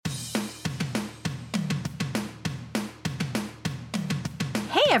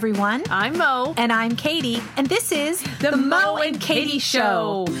everyone. I'm Mo. And I'm Katy. And this is The Mo and Katy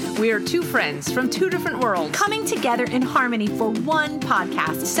Show. We are two friends from two different worlds coming together in harmony for one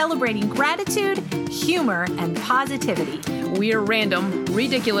podcast, celebrating gratitude, humor, and positivity. We are random,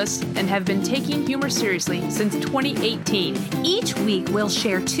 ridiculous, and have been taking humor seriously since 2018. Each week, we'll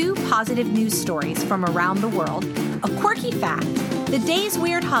share two positive news stories from around the world, a quirky fact, the day's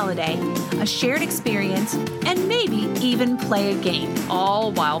weird holiday, a shared experience, and maybe even play a game.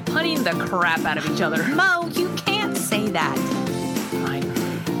 All while punning the crap out of each other. Mo, you can't say that. Fine.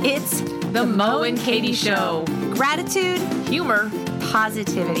 It's The Mo and Katy Show. Gratitude, Humor,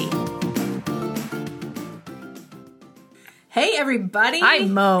 positivity. Hey, everybody.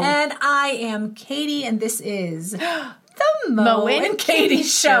 I'm Mo. And I am Katy, and this is the Mo and Katy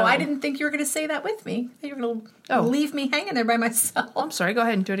Show. I didn't think you were going to say that with me. You were going to leave me hanging there by myself. Oh, I'm sorry. Go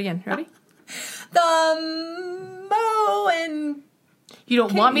ahead and do it again. Ready? The Mo and You don't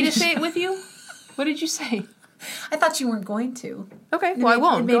Katy want me to say it with you? What did you say? I thought you weren't going to. Okay, well, I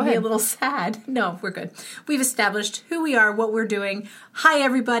won't. It made Go me ahead. a little sad. No, we're good. We've established who we are, what we're doing. Hi,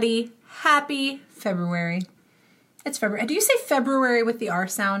 everybody. Happy February. It's February. Do you say February with the R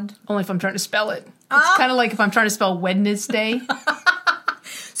sound? Only if I'm trying to spell it. It's kind of like if I'm trying to spell Wednesday.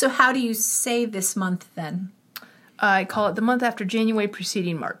 So how do you say this month then? I call it the month after January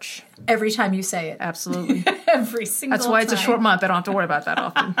preceding March. Every time you say it. Absolutely. Every single time. That's why it's a short month. I don't have to worry about that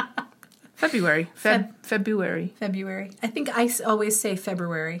often. February. February. February. I think I always say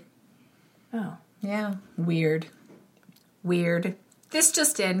February. Oh. Yeah. Weird. This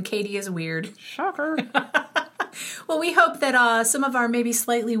just in. Katy is weird. Shocker. Well, we hope that some of our maybe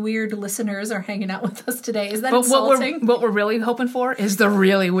slightly weird listeners are hanging out with us today. Is that insulting? What we're really hoping for is the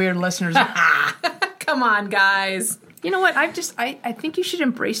really weird listeners. Come on, guys. You know what? I think you should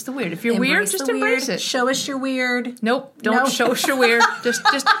embrace the weird. If you're weird, just embrace it. Show us your weird. Nope. Don't show us your weird.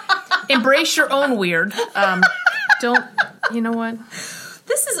 Just embrace your own weird. Don't. You know what?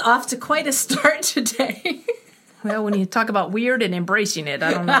 This is off to quite a start today. Well, when you talk about weird and embracing it,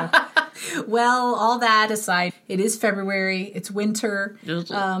 I don't know. Well, all that aside, it is February. It's winter.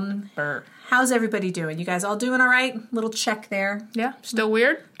 How's everybody doing? You guys all doing all right? Little check there. Yeah, still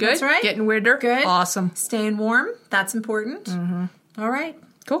weird? Good. That's right. Getting weirder? Good. Awesome. Staying warm. That's important. Mm-hmm. All right.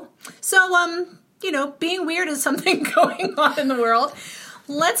 Cool. So, being weird is something going on in the world.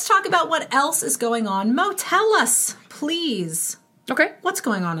 Let's talk about what else is going on. Mo, tell us, please. Okay. What's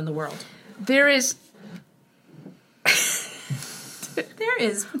going on in the world? There is...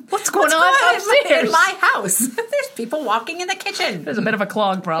 What's going on upstairs? In my house. There's people walking in the kitchen. There's a bit of a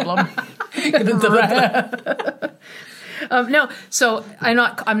clog problem. No, so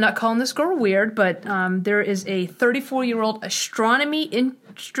I'm not calling this girl weird, but there is a 34-year-old astronomy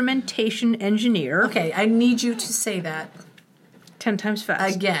instrumentation engineer. Okay, I need you to say that 10 times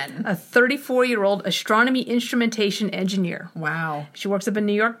fast. Again. A 34-year-old astronomy instrumentation engineer. Wow. She works up in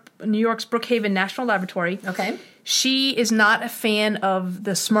New York's Brookhaven National Laboratory. Okay. She is not a fan of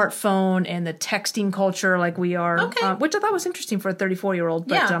the smartphone and the texting culture like we are, which I thought was interesting for a 34-year-old.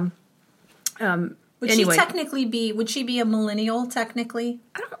 But, Would anyway. Would she be a millennial technically?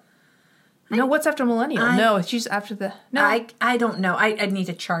 I don't know. What's after millennial? No, she's after the... No. I don't know. I need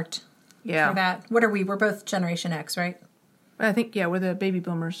a chart for that. What are we? We're both Generation X, right? I think, we're the baby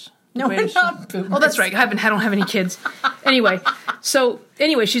boomers. No, we're not boomers. Oh, that's right. I don't have any kids. Anyway,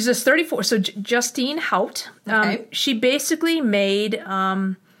 she's this 34. So Justine Hout, she basically made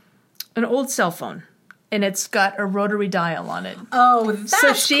an old cell phone, and it's got a rotary dial on it. Oh, that's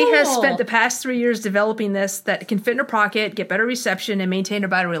So she cool. has spent the past 3 years developing this that can fit in her pocket, get better reception, and maintain her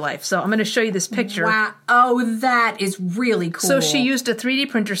battery life. So I'm going to show you this picture. Wow. Oh, that is really cool. So she used a 3D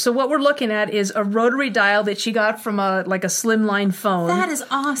printer. So what we're looking at is a rotary dial that she got from a slimline phone. That is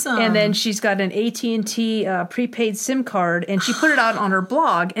awesome. And then she's got an AT&T prepaid SIM card, and she put it out on her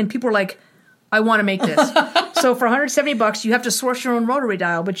blog, and people were like, I want to make this. So for $170, you have to source your own rotary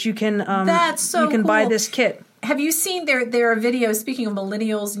dial, but you can That's so you can buy cool. this kit. Have you seen there are videos, speaking of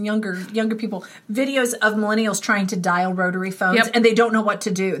millennials and younger people, videos of millennials trying to dial rotary phones and they don't know what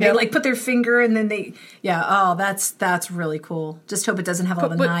to do. They put their finger and then that's really cool. Just hope it doesn't have all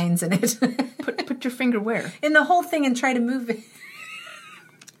the nines in it. Put your finger where? In the whole thing and try to move it.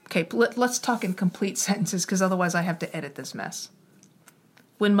 Okay, let's talk in complete sentences because otherwise I have to edit this mess.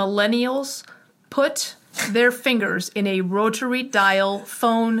 When millennials put their fingers in a rotary dial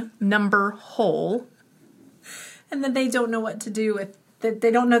phone number hole... And then they don't know what to do with it.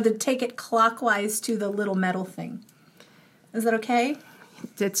 They don't know to take it clockwise to the little metal thing. Is that okay?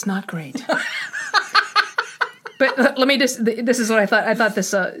 It's not great. But let me just, this is what I thought. I thought this,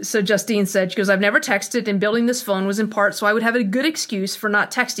 so Justine said, she goes, I've never texted, and building this phone was in part so I would have a good excuse for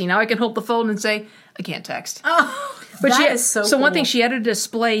not texting. Now I can hold the phone and say, I can't text. Oh, but that is so cool. one thing, she added a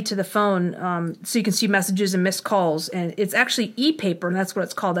display to the phone so you can see messages and missed calls. And it's actually e-paper, and that's what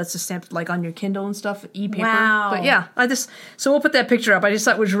it's called. That's the stamp like on your Kindle and stuff, e-paper. Wow. But yeah, so we'll put that picture up. I just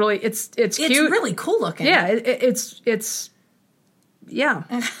thought it was really, it's cute. It's really cool looking. Yeah, yeah.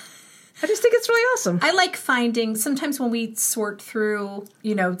 I just think it's really awesome. I like finding, sometimes when we sort through,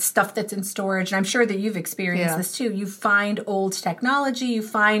 stuff that's in storage, and I'm sure that you've experienced this too, you find old technology, you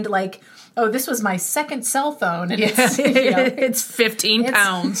find like, oh, this was my second cell phone. And it's 15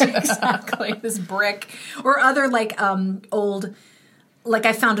 pounds. Exactly, this brick. Or other like old... Like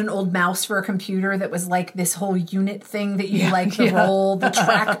I found an old mouse for a computer that was like this whole unit thing that you roll the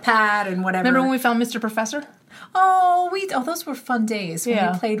trackpad and whatever. Remember when we found Mr. Professor? Oh, those were fun days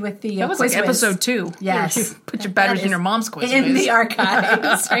when we played with the that was quiz like whiz. episode 2. Yes, you put your batteries in your mom's quiz in whiz. the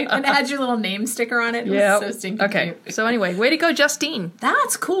archives, right? And it had your little name sticker on it. It was so stinking cute. So anyway, way to go, Justine.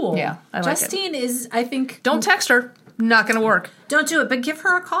 That's cool. Yeah, I like Justine is, I think, don't text her. Not going to work. Don't do it, but give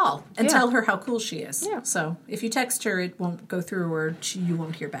her a call and tell her how cool she is. Yeah. So if you text her, it won't go through, or you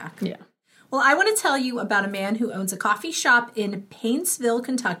won't hear back. Yeah. Well, I want to tell you about a man who owns a coffee shop in Paintsville,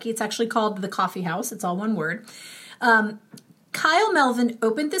 Kentucky. It's actually called The Coffee House. It's all one word. Kyle Melvin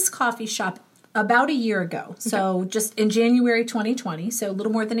opened this coffee shop about a year ago. So just in January 2020, so a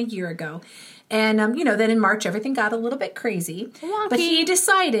little more than a year ago. And, then in March, everything got a little bit crazy. Wonky. But he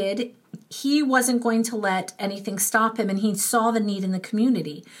decided he wasn't going to let anything stop him, and he saw the need in the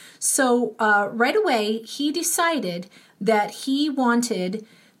community. So right away, he decided that he wanted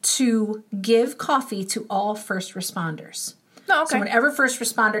to give coffee to all first responders. Oh, okay. So whenever first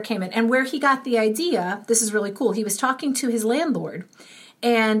responder came in, and where he got the idea, this is really cool, he was talking to his landlord,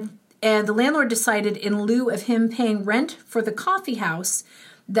 and the landlord decided in lieu of him paying rent for the coffee house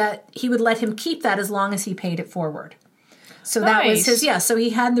that he would let him keep that as long as he paid it forward. So that was his, so he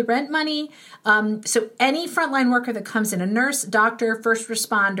had the rent money. So any frontline worker that comes in, a nurse, doctor, first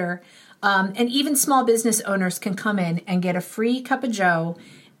responder, and even small business owners can come in and get a free cup of joe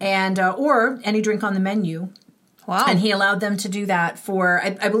and or any drink on the menu. Wow. And he allowed them to do that for,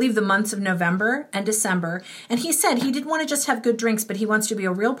 I believe, the months of November and December. And he said he didn't want to just have good drinks, but he wants to be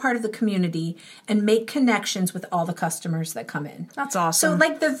a real part of the community and make connections with all the customers that come in. That's awesome. So,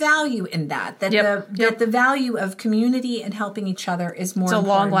 like, the value in that the value of community and helping each other is more important. It's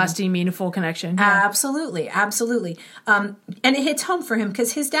a long-lasting, meaningful connection. Yeah. Absolutely, absolutely. And it hits home for him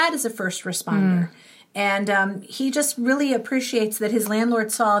because his dad is a first responder. And he just really appreciates that his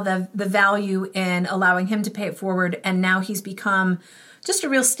landlord saw the value in allowing him to pay it forward, and now he's become just a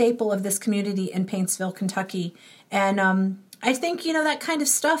real staple of this community in Paintsville, Kentucky. And I think, that kind of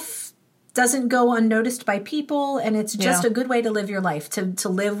stuff doesn't go unnoticed by people, and it's just a good way to live your life, to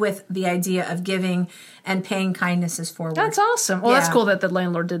live with the idea of giving and paying kindnesses forward. That's awesome. Well, that's cool that the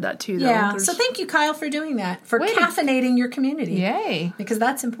landlord did that too, though. Yeah. So thank you, Kyle, for doing that, for caffeinating your community. Yay. Because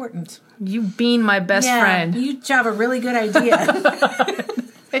that's important. You being my best friend. You have a really good idea.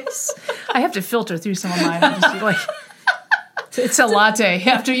 I have to filter through some of mine. I'm just like, it's a latte.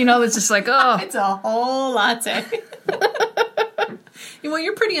 After, it's just like, oh. It's a whole latte. Well,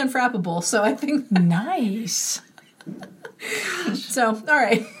 you're pretty unfrappable, so I think... Nice. So, all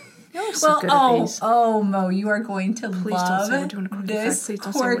right. You're so good at these. Mo, you are going to love this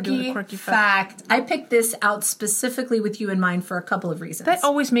quirky fact. I picked this out specifically with you in mind for a couple of reasons. That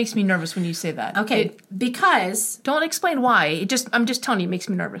always makes me nervous when you say that. Okay, because... Don't explain why. I'm just telling you, it makes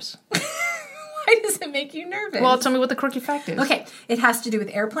me nervous. Why does it make you nervous? Well, tell me what the quirky fact is. Okay, it has to do with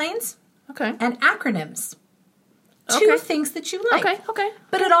airplanes. Okay. And acronyms. Two things that you like. Okay.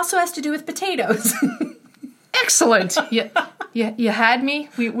 But it also has to do with potatoes. Excellent. You had me.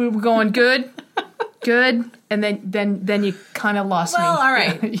 We were going good, and then you kind of lost me. Well, all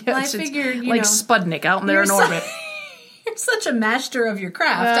right. Well, I figured, like Sputnik out in there in orbit. You're such a master of your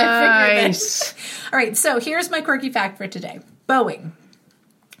craft. I figured that. All right, so here's my quirky fact for today. Boeing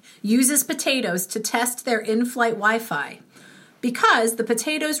uses potatoes to test their in-flight Wi-Fi because the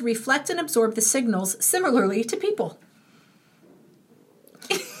potatoes reflect and absorb the signals similarly to people.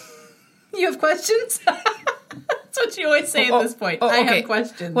 You have questions? That's what you always say at this point. I have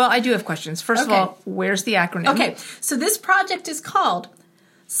questions. Well, I do have questions. First of all, where's the acronym? Okay, so this project is called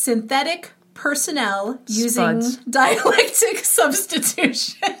Synthetic Personnel Using Dialectic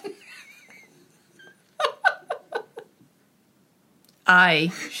Substitution.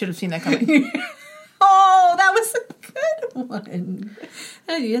 I should have seen that coming. Oh, that was a good one.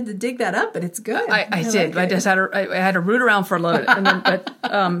 Oh, you had to dig that up, but it's good. I did. Like I just had to root around for a little bit. And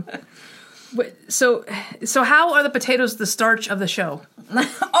then, So how are the potatoes the starch of the show?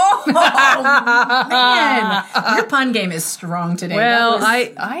 Oh, man. Your pun game is strong today. Well,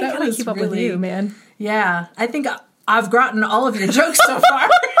 I gotta keep up with you, man. Yeah. I think I've gotten all of your jokes so far.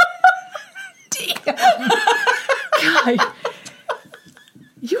 God.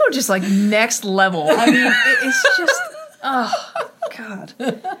 You are just like next level. I mean, it's just, oh, God.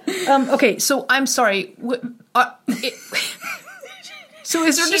 Okay, so I'm sorry. So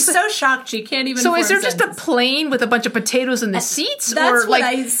is there She's so shocked she can't even. So is there just a plane with a bunch of potatoes in the seats, that's or like,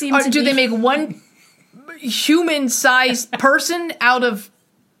 what I seem to do be. they make one human-sized person out of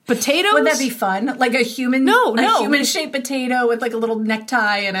potatoes? Would that be fun? Like a human, human-shaped potato with like a little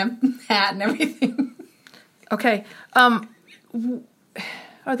necktie and a hat and everything. Okay. Are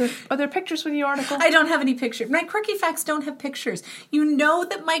there pictures with the article? I don't have any pictures. My quirky facts don't have pictures. You know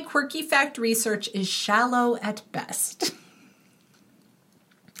that my quirky fact research is shallow at best.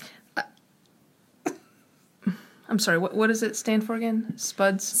 I'm sorry, what does it stand for again?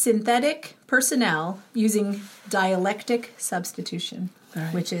 SPUDS? Synthetic personnel using dialectic substitution,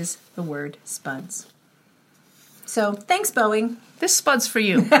 which is the word SPUDS. So, thanks, Boeing. This SPUDS for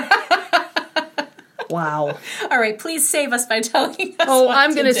you. Wow. All right, please save us by telling us. Oh,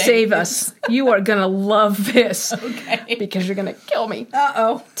 I'm going to save us. You are going to love this. Okay. Because you're going to kill me.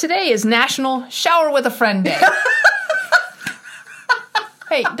 Uh-oh. Today is National Shower with a Friend Day.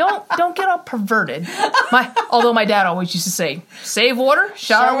 Hey, don't get all perverted. Although my dad always used to say, save water,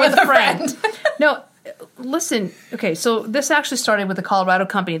 shower with a friend. No, listen. Okay, so this actually started with a Colorado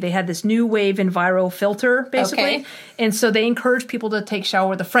company. They had this new wave Enviro filter, basically. Okay. And so they encourage people to take shower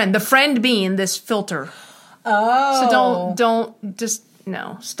with a friend. The friend being this filter. Oh. So don't just,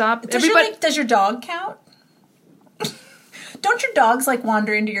 no, stop. Does your dog count? Don't your dogs like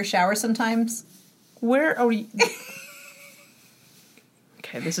wander into your shower sometimes? Where are we?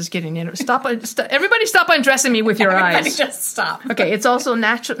 Okay, this is getting in. Stop! Everybody, stop undressing me with your eyes. Just stop. Okay, it's also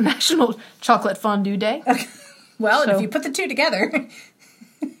National Chocolate Fondue Day. Okay. Well, if you put the two together,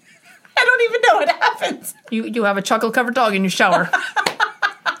 I don't even know what happens. You have a chocolate covered dog in your shower.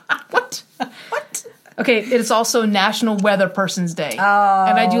 What? What? Okay, it's also National Weather Person's Day. Oh,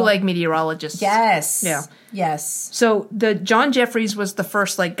 and I do like meteorologists. Yes. Yeah. Yes. So John Jeffries was the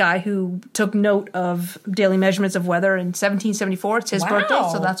first guy who took note of daily measurements of weather in 1774. It's his birthday,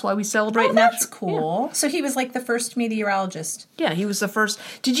 so that's why we celebrate. Oh, that's cool. Yeah. So he was like the first meteorologist. Yeah, he was the first.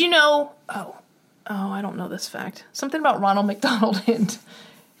 Did you know? Oh, I don't know this fact. Something about Ronald McDonald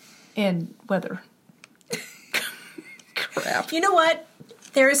and weather. Crap. You know what?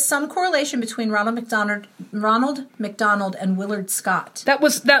 There is some correlation between Ronald McDonald, and Willard Scott. That's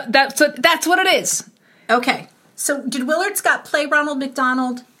what it is. Okay, so did Willard Scott play Ronald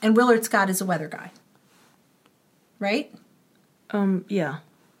McDonald? And Willard Scott is a weather guy, right? Yeah.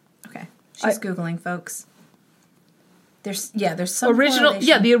 Okay, she's Googling, folks. There's some original. correlation.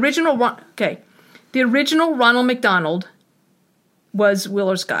 Yeah, the original Ronald McDonald was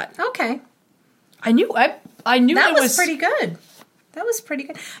Willard Scott. Okay, I knew that was pretty good. That was pretty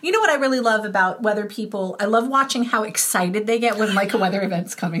good. You know what I really love about weather people? I love watching how excited they get when a weather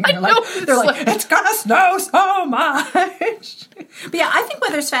event's coming. They're like, it's gonna snow so much. But yeah, I think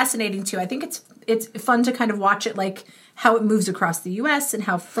weather's fascinating too. I think it's fun to kind of watch it, like how it moves across the U.S. and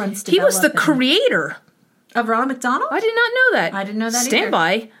how fronts develop. He was the creator of Ronald McDonald? I did not know that. I didn't know that either. Stand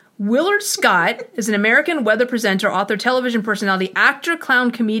by. Willard Scott is an American weather presenter, author, television personality, actor, clown,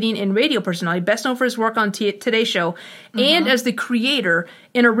 comedian, and radio personality, best known for his work on Today Show, and as the creator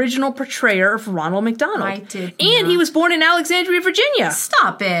and original portrayer of Ronald McDonald. I did. And he was born in Alexandria, Virginia.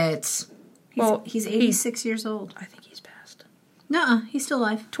 Stop it. He's 86 years old. I think he's passed. Nuh-uh, he's still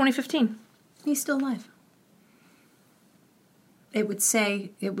alive. 2015. He's still alive. It would say,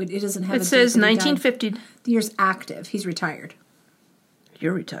 it doesn't have It says 1950. The year's active. He's retired.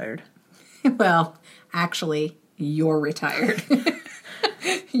 You're retired. Well, actually, you're retired.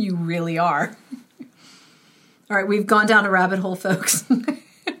 You really are. All right, we've gone down a rabbit hole, folks.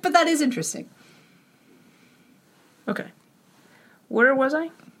 But that is interesting. Okay. Where was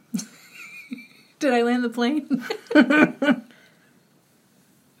I? Did I land the plane?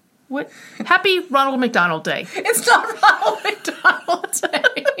 What? Happy Ronald McDonald Day. It's not Ronald McDonald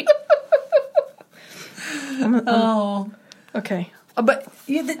Day. Oh. Okay. But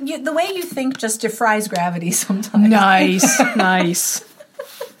the way you think just defies gravity sometimes. Nice.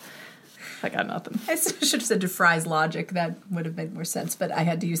 I got nothing. I should have said defies logic. That would have made more sense, but I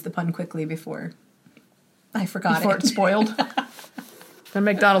had to use the pun quickly before I forgot before it spoiled. The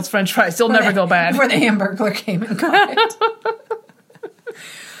McDonald's French fries, they'll never go bad. Before the Hamburglar came and got it.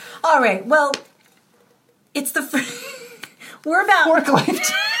 All right, well, it's the... We're about...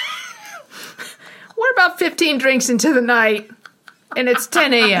 Forklift. We're about 15 drinks into the night, and it's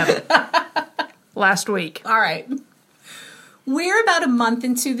 10 a.m. last week. All right. We're about a month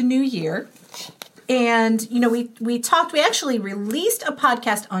into the new year. And, we actually released a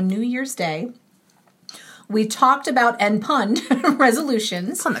podcast on New Year's Day. We talked about and punned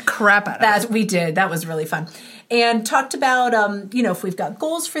resolutions. Pun the crap out of it. We did. That was really fun. And talked about, if we've got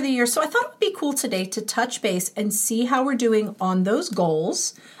goals for the year. So I thought it would be cool today to touch base and see how we're doing on those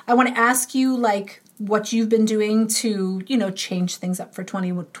goals. I want to ask you, what you've been doing to, change things up for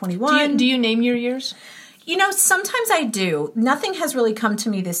 2021. Do you name your years? Sometimes I do. Nothing has really come to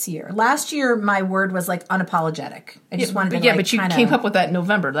me this year. Last year, my word was unapologetic. I just wanted to but you came up with that in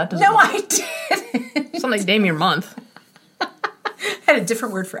November. That doesn't. No, I didn't. Something name your month. I had a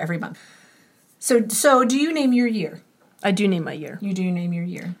different word for every month. So do you name your year? I do name my year. You do name your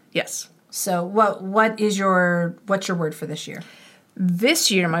year. Yes. So what's your word for this year? This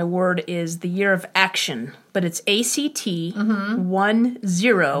year, my word is the year of action, but it's ACT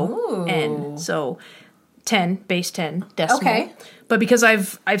 10N. So 10, base 10, decimal. Okay. But because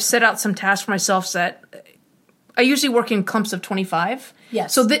I've set out some tasks for myself that I usually work in clumps of 25.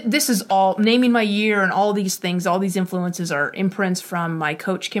 Yes. So this is all, naming my year and all these things, all these influences are imprints from my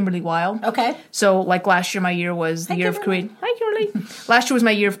coach, Kimberly Weil. Okay. So last year, my year was the year of creating. Hi, Kimberly. Last year was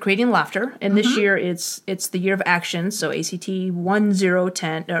my year of creating laughter, and this year it's the year of action. So ACT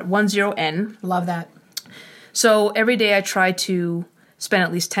 10N. Love that. So every day I try to spend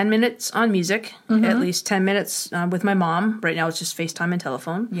at least 10 minutes on music, at least 10 minutes with my mom. Right now it's just FaceTime and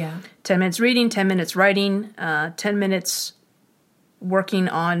telephone. Yeah. 10 minutes reading, 10 minutes writing, 10 minutes working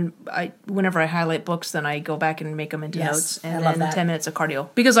on, whenever I highlight books, then I go back and make them into notes. And then 10 minutes of cardio.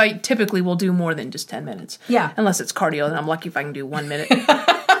 Because I typically will do more than just 10 minutes. Yeah. Unless it's cardio, then I'm lucky if I can do 1 minute.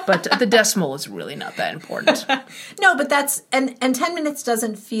 But the decimal is really not that important. No, but that's, and 10 minutes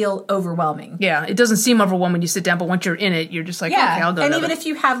doesn't feel overwhelming. Yeah, it doesn't seem overwhelming when you sit down, but once you're in it, you're just like, okay, I'll go. And even if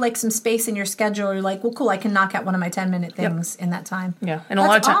you have some space in your schedule, you're like, well, cool, I can knock out one of my 10-minute things in that time. Yeah, and that's a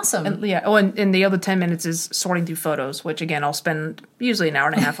lot of time, awesome. And the other 10 minutes is sorting through photos, which again, I'll spend usually an hour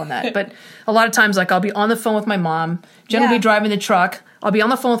and a half on that. But a lot of times, I'll be on the phone with my mom, Jen will be driving the truck, I'll be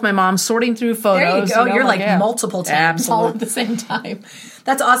on the phone with my mom, sorting through photos. There you go. You're multiple tabs all at the same time.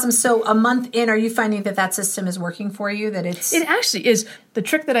 That's awesome. So a month in, are you finding that system is working for you? That it actually is. The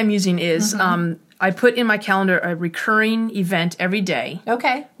trick that I'm using is I put in my calendar a recurring event every day.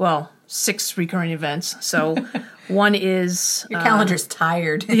 Okay. Well, 6 recurring events. So one is your calendar's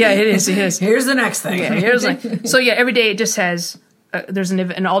tired. Yeah, it is. It is. Here's the next thing. Yeah, every day it just has. There's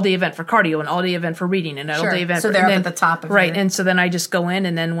an all-day event for cardio, an all-day event for reading, and an all-day event. So they're up at the top of it. Right, and so then I just go in,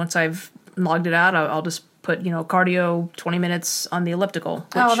 and then once I've logged it out, I'll just put, cardio 20 minutes on the elliptical.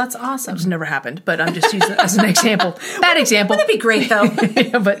 Oh, that's awesome. It's never happened, but I'm just using it as an example. Bad example. Wouldn't it be great, though?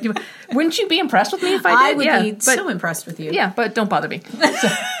 Yeah, but wouldn't you be impressed with me if I did? I would be so impressed with you. Yeah, but don't bother me. So,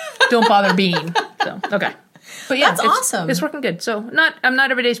 don't bother being. So, okay. But yeah, that's awesome. It's working good. So I'm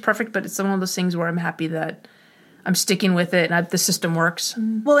not every day's perfect, but it's one of those things where I'm happy that I'm sticking with it, and the system works.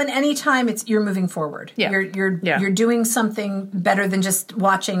 Well, and any time you're moving forward. Yeah. You're doing something better than just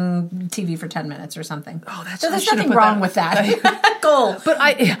watching TV for 10 minutes or something. Oh, that's so there's nothing wrong with that goal. But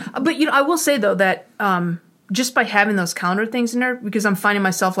I will say though that just by having those calendar things in there, because I'm finding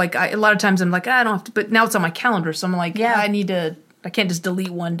myself a lot of times I'm like, I don't have to, but now it's on my calendar, so I'm like, I can't just delete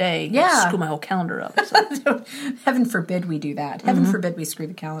one day. Yeah. Screw my whole calendar up. So. Heaven forbid we do that. Heaven forbid we screw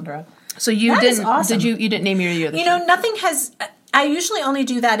the calendar up. So you didn't? Awesome. You didn't name your year? Nothing has. I usually only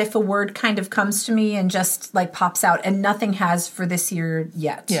do that if a word kind of comes to me and just pops out, and nothing has for this year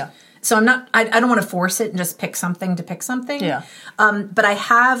yet. Yeah. So I'm not. I don't want to force it and just pick something to pick something. Yeah. But I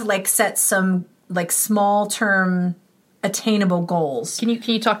have set some small term attainable goals. Can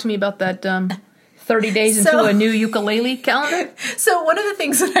you talk to me about that? 30 days into a new ukulele calendar. So one of the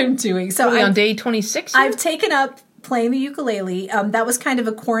things that I'm doing. So on day 26. I've taken up playing the ukulele. That was kind of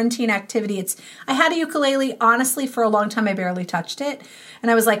a quarantine activity. I had a ukulele, honestly, for a long time. I barely touched it.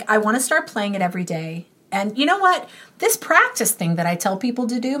 And I was like, I want to start playing it every day. And you know what? This practice thing that I tell people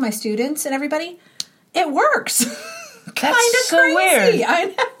to do, my students and everybody, it works. That's so crazy. Weird. I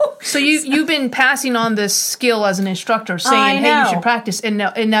know. So you've been passing on this skill as an instructor, saying, "Hey, you should practice," and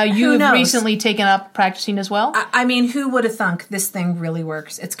now you've recently taken up practicing as well. I mean, who would have thunk this thing really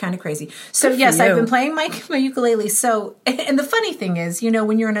works? It's kind of crazy. So yes, I've been playing my ukulele. So, and the funny thing is,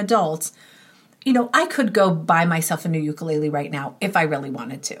 when you're an adult, I could go buy myself a new ukulele right now if I really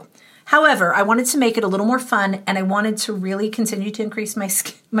wanted to. However, I wanted to make it a little more fun, and I wanted to really continue to increase my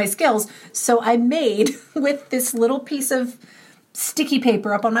skills. So I made, with this little piece of sticky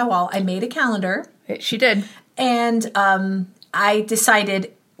paper up on my wall, I made a calendar. She did. And I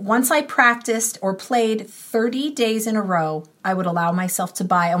decided once I practiced or played 30 days in a row, I would allow myself to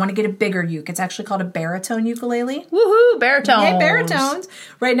buy. I want to get a bigger uke. It's actually called a baritone ukulele. Woohoo, baritones. Yay, baritones.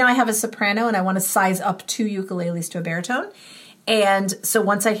 Right now I have a soprano, and I want to size up 2 ukuleles to a baritone. And so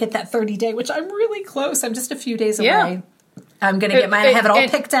once I hit that 30-day, which I'm really close, I'm just a few days away, I'm going to get mine. I have it all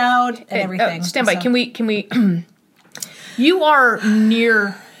picked out and everything. Stand by. So. Can we? You are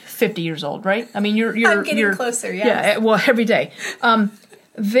near 50 years old, right? I mean, you're I'm getting closer. Yes. Yeah. Well, every day.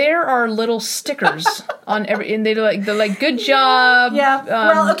 There are little stickers on every, and they're like, good job. Yeah.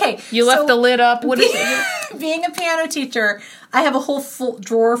 Well, okay. You left the lid up. What is it? Being a piano teacher, I have a whole full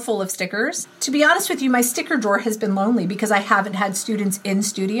drawer full of stickers. To be honest with you, my sticker drawer has been lonely because I haven't had students in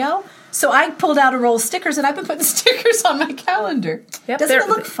studio. So I pulled out a roll of stickers, and I've been putting stickers on my calendar. Yep, doesn't it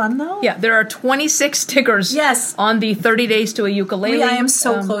look fun, though? Yeah, there are 26 stickers on the 30 Days to a Ukulele. I am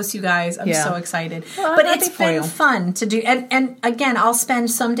so close, you guys. I'm so excited. Well, but it's been fun to do. And again, I'll spend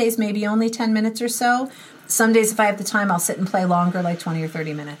some days maybe only 10 minutes or so. Some days, if I have the time, I'll sit and play longer, like 20 or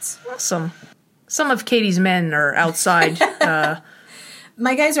 30 minutes. Awesome. Some of Katy's men are outside.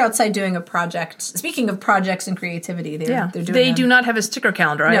 My guys are outside doing a project. Speaking of projects and creativity, they're doing. They do not have a sticker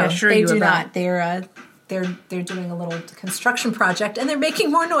calendar. I assure you. They do not. They're doing a little construction project, and they're making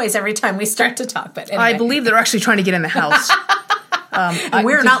more noise every time we start to talk. But anyway. I believe they're actually trying to get in the house. And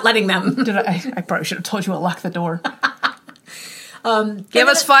we're not letting them. I probably should have told you to lock the door. Give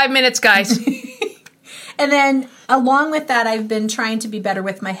us 5 minutes, guys. And then, along with that, I've been trying to be better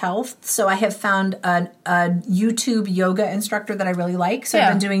with my health. So I have found a YouTube yoga instructor that I really like. So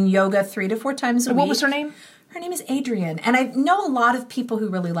I've been doing yoga 3 to 4 times a week. What was her name? Her name is Adrienne. And I know a lot of people who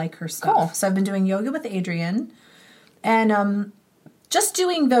really like her stuff. Cool. So I've been doing yoga with Adrienne. And just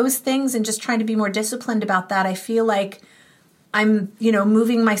doing those things and just trying to be more disciplined about that, I feel like I'm,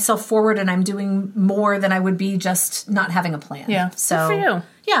 moving myself forward, and I'm doing more than I would be just not having a plan. Yeah. So good for you.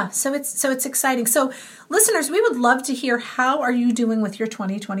 Yeah. So it's exciting. So listeners, we would love to hear, how are you doing with your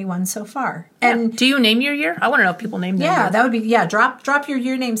 2021 so far? And do you name your year? I want to know if people name their year. Yeah, that would be drop your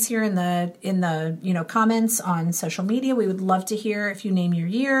year names here in the comments on social media. We would love to hear if you name your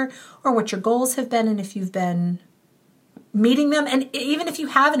year or what your goals have been, and if you've been meeting them, and even if you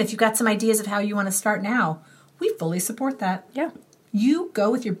haven't, if you've got some ideas of how you want to start now. We fully support that. Yeah. You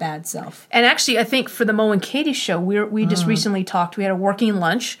go with your bad self. And actually, I think for the Mo and Katy show, we just recently talked. We had a working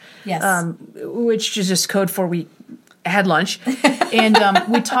lunch. Yes. Which is just code for we had lunch. And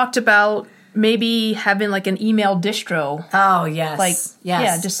we talked about maybe having like an email distro. Oh, yes. Yes.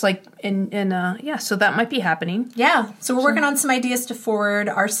 Yeah, just like so that might be happening. Yeah. So we're working on some ideas to forward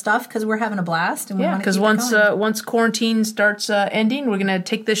our stuff because we're having a blast. And because once quarantine starts ending, we're going to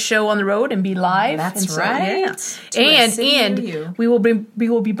take this show on the road and be live. That's right. Yeah. And we will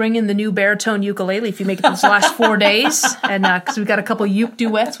be bringing the new baritone ukulele if you make it this last 4 days, and because we've got a couple uke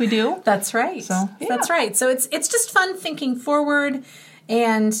duets we do. That's right. That's right. So it's just fun thinking forward.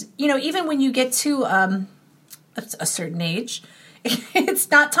 And, even when you get to a certain age,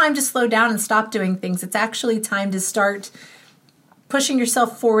 it's not time to slow down and stop doing things. It's actually time to start pushing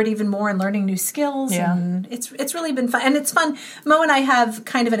yourself forward even more and learning new skills. Yeah. And it's really been fun. And it's fun. Mo and I have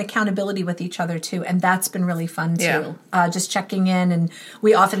kind of an accountability with each other, too. And that's been really fun, too. Yeah. Just checking in. And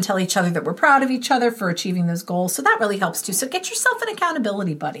we often tell each other that we're proud of each other for achieving those goals. So that really helps, too. So get yourself an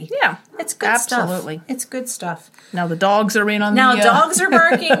accountability buddy. Yeah. It's good stuff. Absolutely. It's good stuff. Now the dogs are in on Now dogs are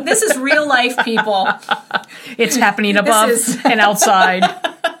barking. This is real life, people. It's happening above and outside.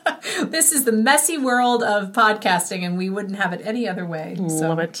 This is the messy world of podcasting, and we wouldn't have it any other way.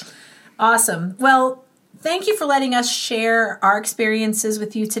 Love it. Awesome. Well, thank you for letting us share our experiences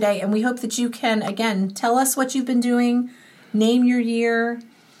with you today, and we hope that you can, again, tell us what you've been doing, name your year,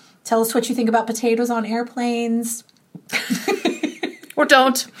 tell us what you think about potatoes on airplanes. Or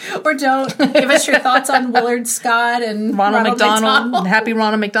don't. Give us your thoughts on Willard Scott and Ronald McDonald. Happy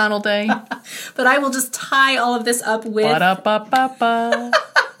Ronald McDonald Day. But I will just tie all of this up with... Ba-da-ba-ba-ba.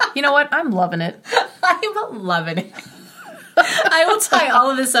 You know what? I'm loving it. I'm loving it. I will tie all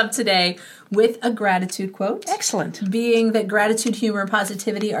of this up today with a gratitude quote. Excellent. Being that gratitude, humor, and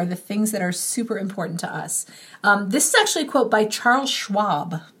positivity are the things that are super important to us. This is actually a quote by Charles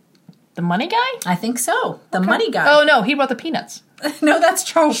Schwab. The money guy? I think so. The money guy. Oh, no. He wrote the Peanuts. No, that's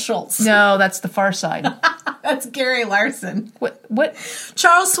Charles Schultz. No, that's The Far Side. That's Gary Larson. What?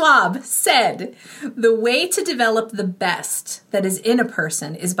 Charles Schwab said, "The way to develop the best that is in a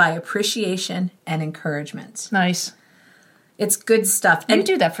person is by appreciation and encouragement." Nice. It's good stuff. And you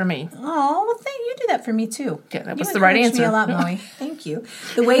do that for me. Oh, well, thank you. Do that for me, too. Yeah, that was the right answer. You encourage me a lot, Moe. Thank you.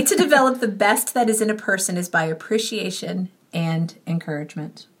 The way to develop the best that is in a person is by appreciation and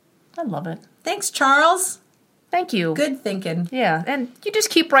encouragement. I love it. Thanks, Charles. Thank you. Good thinking. Yeah, and you just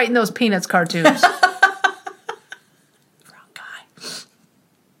keep writing those Peanuts cartoons.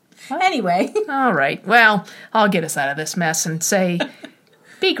 Anyway. All right. Well, I'll get us out of this mess and say,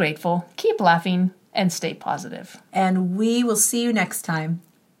 be grateful, keep laughing, and stay positive. And we will see you next time.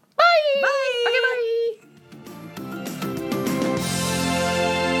 Bye. Bye. Okay, bye.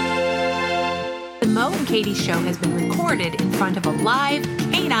 The Mo and Katy Show has been recorded in front of a live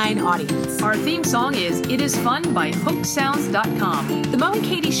canine audience. Our theme song is It Is Fun by HookSounds.com. The Mo and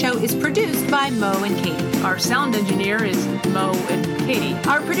Katy Show is produced by Mo and Katy. Our sound engineer is Mo and Katy.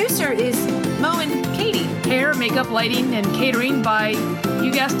 Our producer is Mo and Katy. Hair, makeup, lighting, and catering by,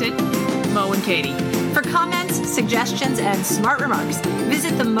 you guessed it, Mo and Katy. For comments, suggestions, and smart remarks,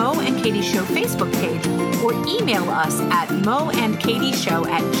 visit the Mo and Katy Show Facebook page or email us at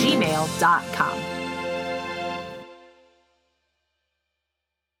moandkatyshow@gmail.com.